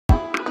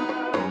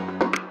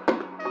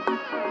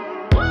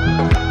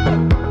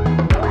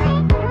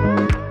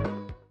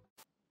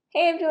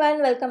Everyone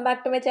welcome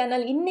back to my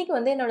channel. இன்னைக்கு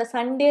வந்து என்னோட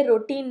சண்டே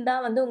ரொட்டீன்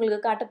தான் வந்து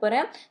உங்களுக்கு காட்ட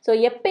போகிறேன். ஸோ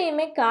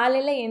எப்பயுமே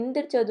காலையில்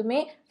எந்திரிச்சதுமே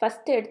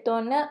ஃபஸ்ட்டு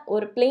எடுத்தோன்னே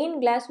ஒரு பிளெயின்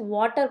கிளாஸ்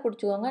வாட்டர்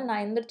குடிச்சுக்கோங்க.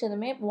 நான்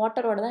எந்திரிச்சதுமே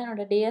வாட்டரோட தான்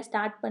என்னோடய டேயை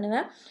ஸ்டார்ட்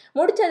பண்ணுவேன்.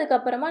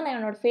 முடிச்சதுக்கப்புறமா நான்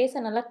என்னோடய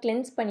ஃபேஸை நல்லா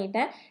கிளென்ஸ்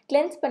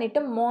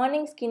பண்ணிவிட்டு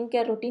மார்னிங் ஸ்கின்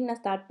கேர் ரொட்டீன்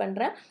நான் ஸ்டார்ட்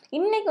பண்ணுறேன்.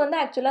 இன்றைக்கி வந்து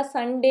ஆக்சுவலாக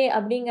சண்டே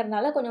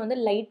அப்படிங்கிறதுனால கொஞ்சம் வந்து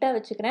லைட்டாக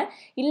வச்சுக்கிறேன்.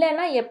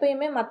 இல்லைன்னா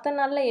எப்பயுமே மற்ற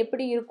நாளில்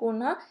எப்படி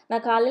இருக்கும்னா,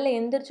 நான் காலையில்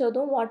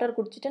எந்திரிச்சதும் வாட்டர்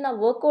குடிச்சிட்டு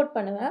நான் ஒர்க் அவுட்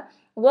பண்ணுவேன்.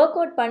 ஒர்க்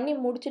அவுட் பண்ணி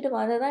முடிச்சுட்டு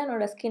வந்து தான்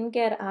என்னோடய ஸ்கின்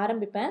கேர்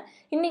ஆரம்பிப்பேன்.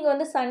 இன்றைக்கி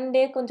வந்து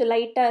சண்டே கொஞ்சம்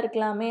லைட்டாக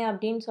இருக்கலாமே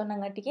அப்படின்னு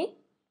சொன்னங்காட்டிக்கு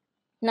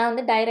நான்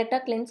வந்து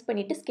டைரெக்டாக கிளென்ஸ்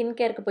பண்ணிவிட்டு ஸ்கின்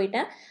கேருக்கு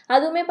போயிட்டேன்.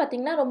 அதுவுமே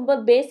பார்த்திங்கன்னா ரொம்ப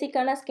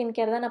பேசிக்கான ஸ்கின்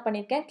கேர் தான் நான்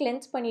பண்ணியிருக்கேன்.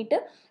 கிளென்ஸ் பண்ணிவிட்டு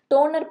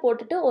டோனர்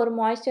போட்டுட்டு ஒரு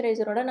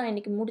மாய்ஸ்சரைசரோட நான்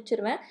இன்றைக்கி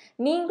முடிச்சிருவேன்.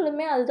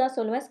 நீங்களுமே அதுதான்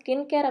சொல்லுவேன்.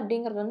 ஸ்கின் கேர்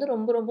அப்படிங்கிறது வந்து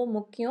ரொம்ப ரொம்ப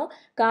முக்கியம்.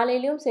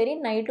 காலையிலையும் சரி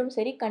நைட்டும்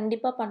சரி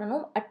கண்டிப்பாக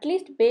பண்ணணும்.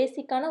 அட்லீஸ்ட்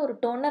பேசிக்கான ஒரு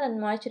டோனர் அண்ட்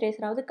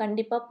மாய்ஸ்சரைசராவது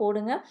கண்டிப்பாக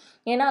போடுங்க.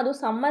 ஏன்னா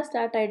அதுவும் சம்மர்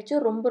ஸ்டார்ட் ஆகிடுச்சு,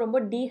 ரொம்ப ரொம்ப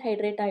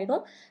டீஹைட்ரேட்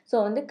ஆகிடும். ஸோ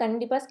வந்து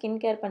கண்டிப்பாக ஸ்கின்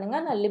கேர்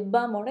பண்ணுங்கள். நான் லிப்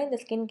பாமோட இந்த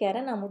ஸ்கின்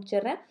கேரை நான்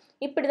முடிச்சிடுறேன்.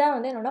 இப்படி தான்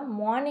வந்து என்னோடய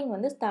மார்னிங்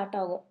வந்து ஸ்டார்ட்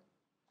ஆகும்.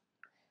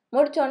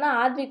 முடித்தோன்னே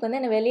ஆத்விக் வந்து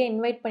என்னை வெளியே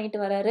இன்வைட் பண்ணிட்டு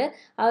வராரு.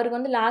 அவருக்கு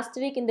வந்து லாஸ்ட்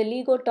வீக் இந்த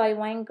லீகோ டாய்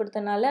வாங்கி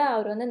கொடுத்தனால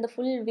அவர் வந்து இந்த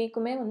ஃபுல்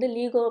வீக்குமே வந்து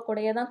லீகோ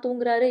கூடயே தான்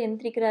தூங்குறாரு,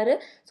 எந்திரிக்கிறாரு.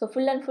 ஸோ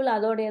ஃபுல் அண்ட் ஃபுல்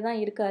அதோடையே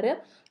தான் இருக்கார்.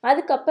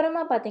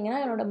 அதுக்கப்புறமா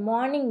பார்த்தீங்கன்னா என்னோடய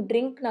மார்னிங்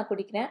ட்ரிங்க் நான்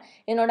குடிக்கிறேன்.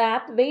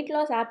 என்னோடய weight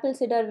loss apple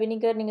cider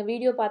vinegar நீங்கள்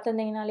வீடியோ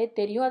பார்த்துருந்தீங்கனாலே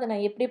தெரியும். அதை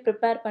நான் எப்படி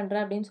ப்ரிப்பேர்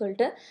பண்ணுறேன் அப்படின்னு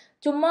சொல்லிட்டு.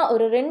 சும்மா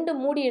ஒரு 2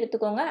 மூடி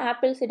எடுத்துக்கோங்க.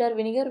 Apple cider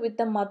vinegar with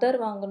the mother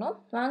வாங்கணும்.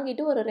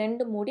 வாங்கிட்டு ஒரு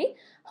 2 மூடி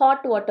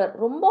ஹாட் வாட்டர்,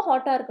 ரொம்ப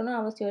ஹாட்டாக இருக்கணும்னு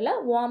அவசியம் இல்லை,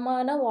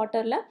 வார்மான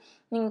வாட்டரில்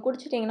நீங்கள்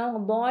குடிச்சிட்டிங்கன்னா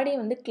உங்கள் பாடி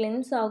வந்து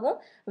கிளென்ஸ் ஆகும்.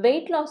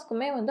 வெயிட்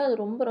லாஸ்க்குமே வந்து அது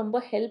ரொம்ப ரொம்ப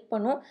ஹெல்ப்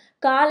பண்ணும்.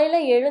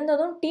 காலையில்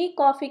எழுந்ததும் டீ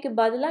காஃபிக்கு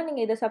பதிலாக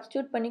நீங்கள் இதை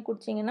சப்ஸ்டியூட் பண்ணி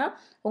குடிச்சிங்கன்னா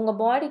உங்கள்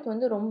பாடிக்கு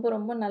வந்து ரொம்ப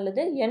ரொம்ப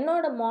நல்லது.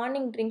 என்னோடய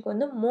மார்னிங் ட்ரிங்க்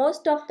வந்து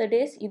மோஸ்ட் ஆஃப் த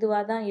டேஸ்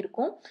இதுவாக தான்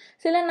இருக்கும்.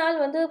 சில நாள்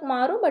வந்து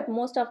மாறும், but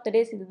most of the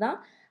days இது தான்.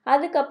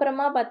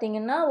 அதுக்கப்புறமா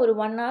பார்த்தீங்கன்னா ஒரு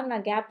 1 hour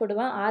நான் கேப்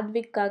விடுவேன்.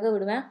 ஆத்விக்காக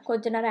விடுவேன்.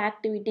 கொஞ்ச நேரம்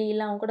ஆக்டிவிட்டி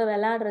இல்லை அவங்க கூட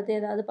விளையாடுறது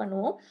ஏதாவது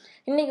பண்ணுவோம்.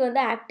 இன்றைக்கி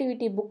வந்து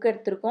ஆக்டிவிட்டி புக்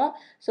எடுத்திருக்கோம்.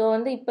 ஸோ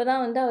வந்து இப்போ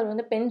தான் வந்து அவர்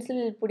வந்து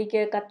பென்சில்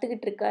பிடிக்க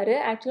கற்றுக்கிட்டு இருக்காரு.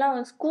 ஆக்சுவலாக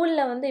அவங்க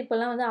ஸ்கூலில் வந்து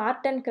இப்போல்லாம் வந்து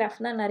ஆர்ட் அண்ட்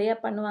கிராஃப்ட் தான் நிறையா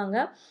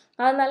பண்ணுவாங்க.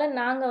 அதனால்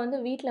நாங்கள் வந்து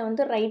வீட்டில்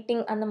வந்து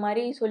ரைட்டிங் அந்த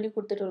மாதிரி சொல்லி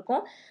கொடுத்துட்டு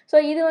இருக்கோம். ஸோ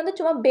இது வந்து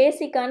சும்மா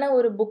பேசிக்கான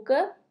ஒரு புக்கு.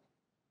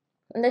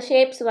 இந்த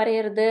ஷேப்ஸ்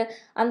வரைகிறது,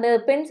 அந்த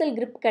பென்சில்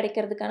கிரிப்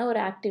கிடைக்கிறதுக்கான ஒரு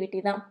ஆக்டிவிட்டி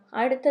தான்.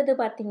 அடுத்தது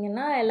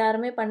பார்த்திங்கன்னா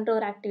எல்லாருமே பண்ணுற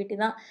ஒரு ஆக்டிவிட்டி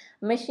தான்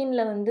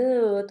மெஷினில் வந்து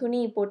துணி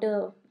போட்டு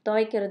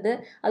துவைக்கிறது.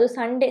 அதுவும்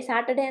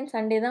சாட்டர்டே அண்ட்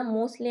சண்டே தான்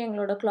மோஸ்ட்லி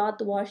எங்களோட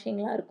கிளாத்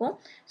வாஷிங்லாம் இருக்கும்.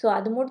 ஸோ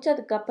அது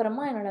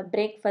முடிச்சதுக்கப்புறமா என்னோடய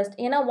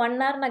பிரேக்ஃபாஸ்ட், ஏன்னா 1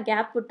 hour நான்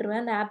கேப்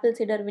விட்டுருவேன் அந்த ஆப்பிள்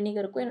சிடர்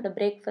வினிகருக்கும் என்னோடய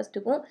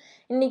பிரேக்ஃபாஸ்ட்டுக்கும்.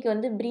 இன்றைக்கி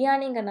வந்து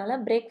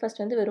பிரியாணிங்கிறனால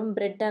பிரேக்ஃபாஸ்ட் வந்து வெறும்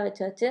ப்ரெட்டாக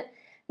வச்சாச்சு.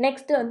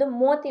 நெக்ஸ்ட்டு வந்து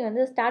மோத்தி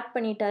வந்து ஸ்டார்ட்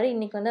பண்ணிட்டாரு.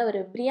 இன்றைக்கி வந்து அவர்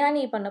பிரியாணி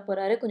பண்ண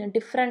போகிறாரு. கொஞ்சம்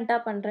டிஃப்ரெண்ட்டாக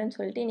பண்ணுறேன்னு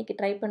சொல்லிட்டு இன்றைக்கி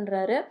ட்ரை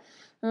பண்ணுறாரு.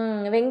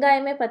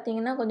 வெங்காயமே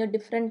பார்த்திங்கன்னா கொஞ்சம்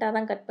டிஃப்ரெண்ட்டாக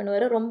தான் கட்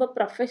பண்ணுவார். ரொம்ப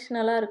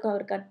ப்ரொஃபஷ்னலாக இருக்கும்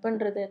அவர் கட்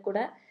பண்ணுறது கூட.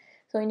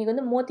 ஸோ இன்றைக்கி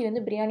வந்து மோத்தி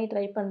வந்து பிரியாணி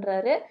ட்ரை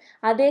பண்ணுறாரு.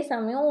 அதே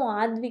சமயம்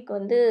ஆத்விக்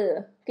வந்து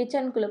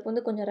கிச்சனுக்குள்ளே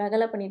வந்து கொஞ்சம்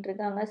ரகலை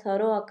பண்ணிகிட்ருக்காங்க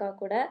சரோ அக்கா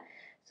கூட.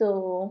 ஸோ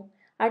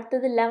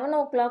அடுத்தது 11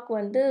 o'clock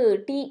வந்து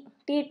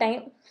டீ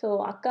டைம். ஸோ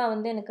அக்கா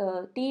வந்து எனக்கு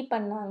டீ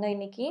பண்ணாங்க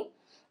இன்றைக்கி.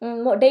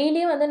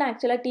 டெய்லியும் வந்து நான்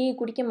ஆக்சுவலாக டீ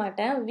குடிக்க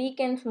மாட்டேன்.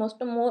 Weekends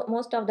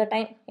most of the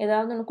time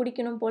ஏதாவது ஒன்று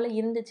குடிக்கணும் போல்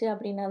இருந்துச்சு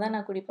அப்படின்னா தான்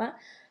நான் குடிப்பேன்.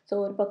 ஸோ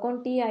ஒரு பக்கம்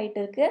டீ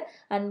ஆகிட்டு இருக்குது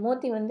அண்ட்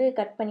மோத்தி வந்து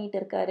கட் பண்ணிகிட்டு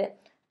இருக்காரு.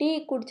 டீ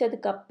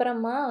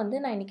குடித்ததுக்கப்புறமா வந்து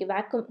நான் இன்றைக்கி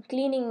வேக்யூம்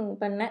க்ளீனிங்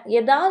பண்ணேன்.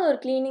 ஏதாவது ஒரு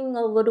க்ளீனிங்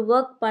ஒரு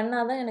ஒர்க்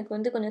பண்ணால் தான் எனக்கு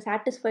வந்து கொஞ்சம்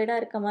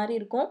சாட்டிஸ்ஃபைடாக இருக்க மாதிரி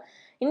இருக்கும்.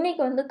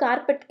 இன்றைக்கி வந்து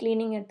கார்பெட்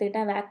க்ளீனிங்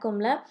எடுத்துக்கிட்டேன்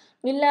வேக்யூமில்.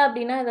 இல்லை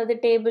அப்படின்னா ஏதாவது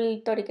டேபிள்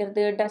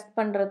துடைக்கிறது, டஸ்ட்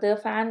பண்ணுறது,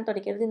 ஃபேன்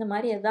துடைக்கிறது, இந்த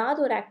மாதிரி ஏதாவது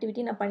ஒரு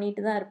ஆக்டிவிட்டி நான்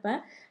பண்ணிட்டு தான் இருப்பேன்.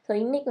 ஸோ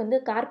இன்றைக்கி வந்து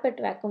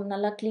கார்பெட் வேக்யூம்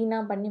நல்லா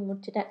க்ளீனாக பண்ணி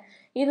முடிச்சிட்டேன்.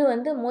 இது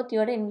வந்து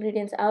மோத்தியோட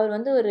இன்க்ரீடியன்ட்ஸ். அவர்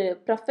வந்து ஒரு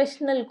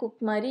ப்ரொஃபஷ்னல்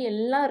குக் மாதிரி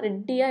எல்லாம்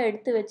ரெடியாக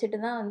எடுத்து வச்சுட்டு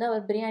தான் வந்து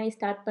அவர் பிரியாணி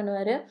ஸ்டார்ட்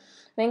பண்ணுவார்.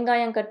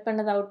 வெங்காயம் கட்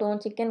பண்ணதாகட்டும்,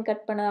 சிக்கன்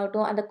கட்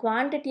பண்ணதாகட்டும், அந்த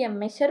குவான்டிட்டியை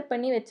மெஷர்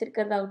பண்ணி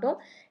வச்சுருக்கிறதாகட்டும்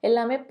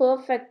எல்லாமே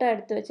பர்ஃபெக்டாக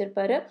எடுத்து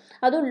வச்சுருப்பாரு.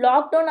 அதுவும்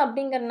லாக்டவுன்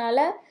அப்படிங்கிறனால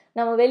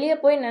நம்ம வெளியே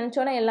போய்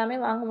நினச்சோன்னா எல்லாமே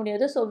வாங்க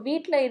முடியாது. ஸோ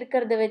வீட்டில்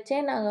இருக்கிறத வச்சே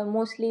நாங்கள்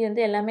மோஸ்ட்லி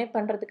வந்து எல்லாமே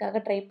பண்ணுறதுக்காக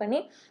ட்ரை பண்ணி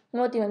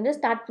மோத்தி வந்து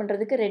ஸ்டார்ட்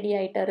பண்ணுறதுக்கு ரெடி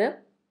ஆகிட்டாரு.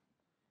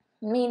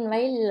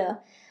 மீன்வைல்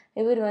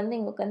இவர் வந்து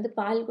இங்கே உட்காந்து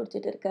பால்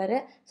குடிச்சிட்டு இருக்காரு.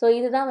 ஸோ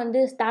இதுதான் வந்து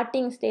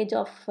ஸ்டார்டிங் ஸ்டேஜ்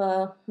ஆஃப்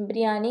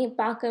பிரியாணி.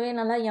 பார்க்கவே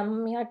நல்லா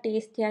யம்மியாக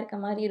டேஸ்டியாக இருக்க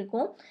மாதிரி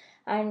இருக்கும்.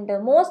 And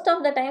most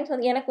of the times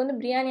வந்து எனக்கு வந்து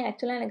பிரியாணி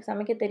ஆக்சுவலாக எனக்கு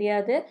சமைக்க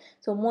தெரியாது.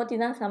 ஸோ மோத்தி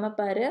தான்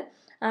சமைப்பார்.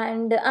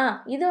 அண்டு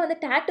இது வந்து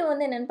டேட்டூ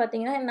வந்து என்னென்னு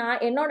பார்த்தீங்கன்னா,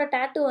 என்னோடய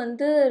டேட்டூ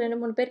வந்து 2,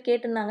 3 பேர்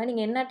கேட்டிருந்தாங்க,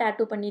 நீங்கள் என்ன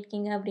டேட்டூ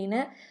பண்ணியிருக்கீங்க அப்படின்னு.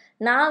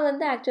 நான்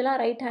வந்து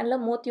ஆக்சுவலாக ரைட்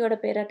ஹேண்டில் மோத்தியோட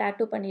பேரை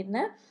டேட்டூ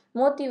பண்ணியிருந்தேன்.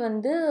 மோத்தி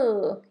வந்து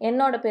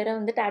என்னோட பேரை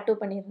வந்து டேட்டூ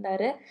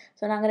பண்ணியிருந்தாரு.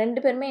 ஸோ நாங்கள்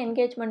 2 பேருமே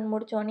என்கேஜ்மெண்ட்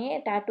முடித்தோடனே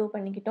டேட்டூ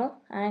பண்ணிக்கிட்டோம்.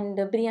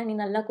 அண்ட் பிரியாணி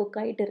நல்லா குக்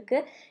ஆகிட்டு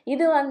இருக்குது.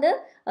 இது வந்து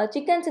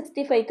சிக்கன்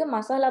 65க்கு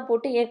மசாலா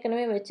போட்டு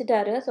ஏற்கனவே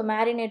வச்சுட்டாரு. ஸோ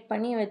மேரினேட்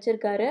பண்ணி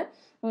வச்சுருக்காரு.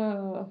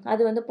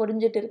 அது வந்து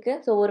பொரிஞ்சிட்டு இருக்கு.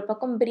 ஸோ ஒரு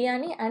பக்கம்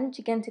பிரியாணி அண்ட்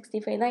சிக்கன்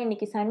 65 தான்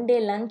இன்றைக்கி சண்டே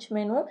லன்ச்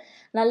மெனு.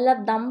 நல்லா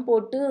தம்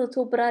போட்டு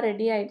சூப்பராக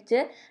ரெடி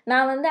ஆயிடுச்சு.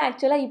 நான் வந்து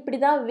ஆக்சுவலாக இப்படி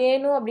தான்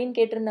வேணும் அப்படின்னு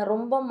கேட்டிருந்தேன்.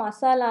 ரொம்ப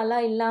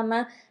மசாலாலாம்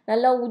இல்லாமல்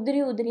நல்லா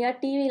உதிரியாக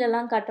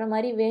டிவிலலாம் காட்டுற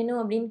மாதிரி வேணும்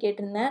அப்படின்னு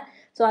கேட்டிருந்தேன்.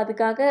 ஸோ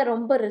அதுக்காக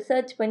ரொம்ப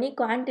ரிசர்ச் பண்ணி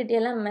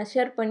குவான்டிட்டியெல்லாம்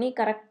மெஷர் பண்ணி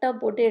கரெக்டாக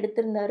போட்டு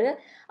எடுத்திருந்தாரு.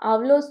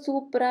 அவ்வளோ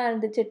சூப்பராக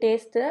இருந்துச்சு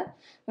டேஸ்ட்டு.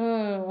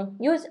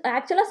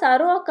 ஆக்சுவலாக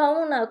சரோ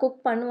அக்காவும் நான் குக்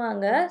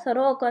பண்ணுவாங்க.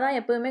 சரோ அக்கா தான்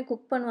எப்போவுமே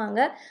குக் பண்ணுவாங்க.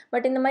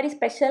 பட் இந்த மாதிரி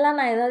ஸ்பெஷலாக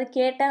நான் ஏதாவது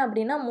கேட்டேன்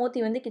அப்படின்னா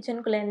மோத்தி வந்து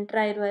கிச்சனுக்குள்ளே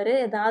என்டர் ஆயிடுவார்.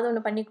 ஏதாவது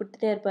ஒன்று பண்ணி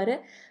கொடுத்துட்டே இருப்பார்.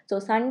 ஸோ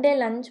சண்டே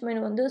லன்ச்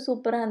மெனு வந்து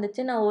சூப்பராக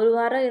இருந்துச்சு. நான் ஒரு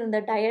வாரம்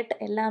இருந்த டயட்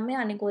எல்லாமே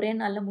அன்றைக்கி ஒரே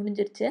நாளில்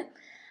முடிஞ்சிருச்சு.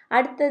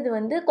 அடுத்தது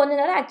வந்து கொஞ்ச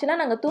நேரம்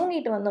ஆக்சுவலாக நாங்கள்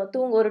தூங்கிட்டு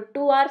வந்தோம். ஒரு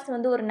 2 ஹவர்ஸ்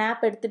வந்து ஒரு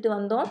நேப் எடுத்துகிட்டு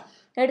வந்தோம்.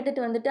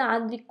 எடுத்துகிட்டு வந்துட்டு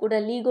ஆத்விக் கூட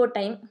லீகோ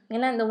டைம்.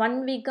 ஏன்னா இந்த 1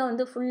 வீக்காக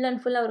வந்து ஃபுல்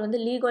அண்ட் ஃபுல் அவர்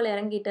வந்து லீகோவில்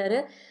இறங்கிட்டார்.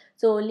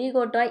 ஸோ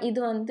லீகோ டாய் இது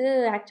வந்து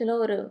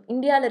ஆக்சுவலாக ஒரு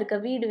இந்தியாவில் இருக்க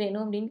வீடு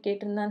வேணும் அப்படின்னு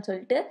கேட்டிருந்தான்னு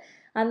சொல்லிட்டு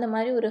அந்த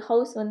மாதிரி ஒரு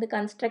ஹவுஸ் வந்து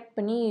கன்ஸ்ட்ரக்ட்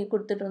பண்ணி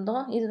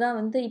கொடுத்துட்ருந்தோம். இதுதான்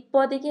வந்து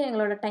இப்போதைக்கு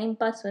எங்களோட டைம்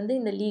பாஸ் வந்து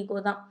இந்த லீகோ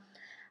தான்.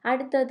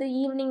 அடுத்தது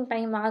ஈவினிங்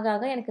டைம் ஆக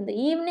ஆக எனக்கு இந்த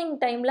ஈவினிங்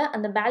டைமில்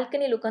அந்த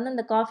பால்கனியில் உட்காந்து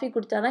அந்த காஃபி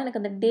குடித்தா தான் எனக்கு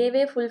அந்த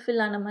டேவே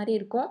ஃபுல்ஃபில் ஆன மாதிரி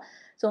இருக்கும்.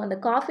 ஸோ அந்த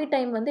காஃபி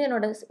டைம் வந்து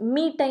என்னோடய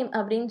மீ டைம்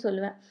அப்படின்னு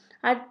சொல்லுவேன்.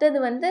 அடுத்தது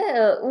வந்து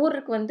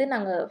ஊருக்கு வந்து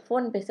நாங்கள்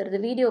ஃபோன் பேசுகிறது,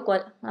 வீடியோ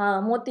கால்.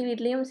 மோத்தி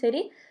வீட்லேயும்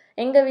சரி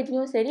எங்கள்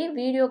வீட்லேயும் சரி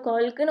வீடியோ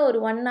காலுக்குன்னு ஒரு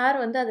 1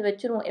 ஹவர் வந்து அது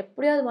வச்சுருவோம்.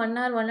 எப்படியும் அது 1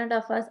 ஹவர்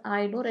 1.5 ஹவர்ஸ்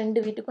ஆகிடும்.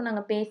 2 வீட்டுக்கும்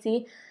நாங்கள் பேசி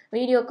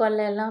வீடியோ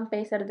காலில் எல்லாம்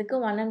பேசுகிறதுக்கு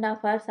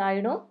 1.5 ஹவர்ஸ்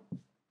ஆகிடும்.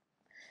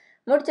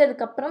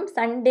 முடிச்சதுக்கப்புறம்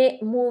சண்டே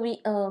மூவி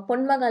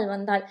பொன்மகள்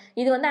வந்தாள்.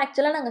 இது வந்து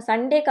ஆக்சுவலாக நாங்கள்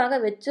சண்டேக்காக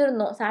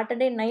வச்சுருந்தோம்.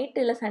 சாட்டர்டே நைட்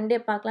இல்லை சண்டே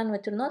பார்க்கலான்னு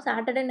வச்சுருந்தோம்.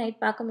 சாட்டர்டே நைட்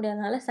பார்க்க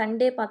முடியாதனால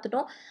சண்டே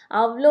பார்த்துட்டோம்.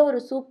 அவ்வளோ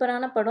ஒரு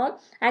சூப்பரான படம்.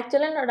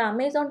 ஆக்சுவலாக என்னோட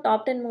அமேசான்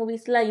டாப் 10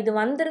 மூவிஸில் இது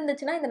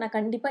வந்திருந்துச்சுன்னா இதை நான்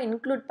கண்டிப்பாக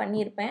இன்க்ளூட்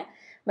பண்ணியிருப்பேன்.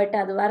 பட்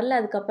அது வரல.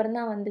 அதுக்கப்புறம்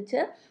தான்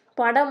வந்துச்சு.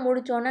 படம்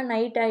முடித்தோன்னே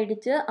நைட்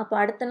ஆகிடுச்சு. அப்போ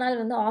அடுத்த நாள்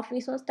வந்து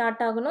ஆஃபீஸும்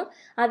ஸ்டார்ட் ஆகணும்.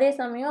 அதே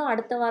சமயம்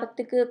அடுத்த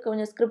வாரத்துக்கு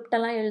கொஞ்சம்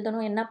ஸ்கிரிப்டெல்லாம்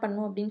எழுதணும், என்ன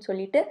பண்ணணும் அப்படின்னு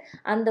சொல்லிட்டு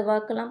அந்த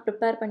ஒர்க்கெல்லாம்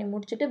ப்ரிப்பேர் பண்ணி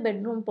முடிச்சுட்டு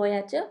பெட்ரூம்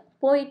போயாச்சு.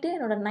 போயிட்டு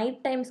என்னோடய night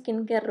time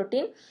skin care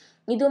routine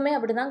இதுவுமே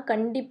அப்படி தான்.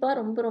 கண்டிப்பாக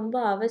ரொம்ப ரொம்ப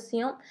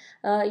அவசியம்.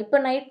 இப்போ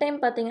நைட் டைம்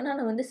பார்த்திங்கன்னா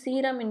நான் வந்து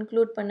சீரம்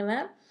இன்க்ளூட்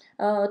பண்ணுவேன்.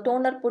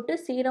 டோனர் போட்டு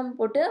சீரம்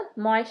போட்டு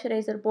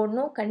மாய்ஸ்சரைசர்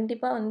போடணும்.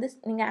 கண்டிப்பாக வந்து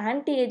நீங்கள்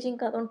ஆன்டி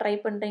ஏஜிங்க்கு அதுவும் ட்ரை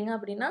பண்ணுறீங்க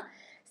அப்படின்னா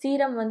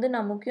சீரம் வந்து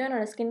நான் முக்கியம்.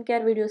 என்னோடய ஸ்கின்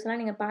கேர் வீடியோஸ்லாம்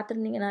நீங்கள்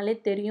பார்த்துருந்தீங்கனாலே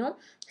தெரியும்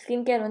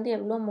ஸ்கின் கேர் வந்து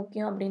எவ்வளோ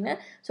முக்கியம் அப்படின்னு.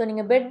 ஸோ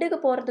நீங்கள் பெட்டுக்கு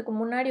போகிறதுக்கு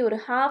முன்னாடி ஒரு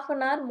 1/2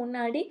 அன் ஹவர்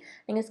முன்னாடி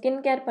நீங்கள் ஸ்கின்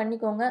கேர்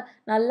பண்ணிக்கோங்க.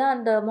 நல்லா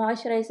அந்த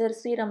மாய்ஸ்சரைசர்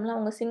சீரம்லாம்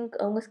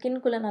உங்கள்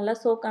ஸ்கின்குள்ளே நல்லா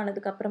சோக்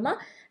ஆனதுக்கப்புறமா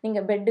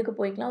நீங்கள் பெட்டுக்கு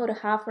போய்க்கலாம். ஒரு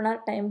 1/2 அன்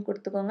ஹவர் டைம்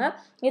கொடுத்துக்கோங்க.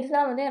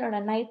 இதுதான் வந்து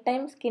என்னோடய night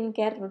time skin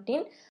care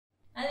routine.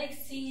 Alex,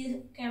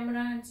 see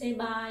camera and say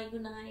bye,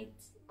 good night.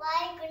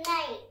 Bye, good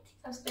night.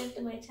 Subscribe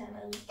to my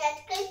channel.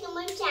 Subscribe to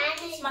my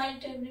channel. Smile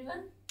to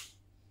everyone.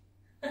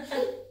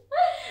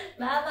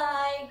 Bye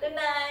bye, good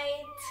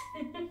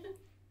night.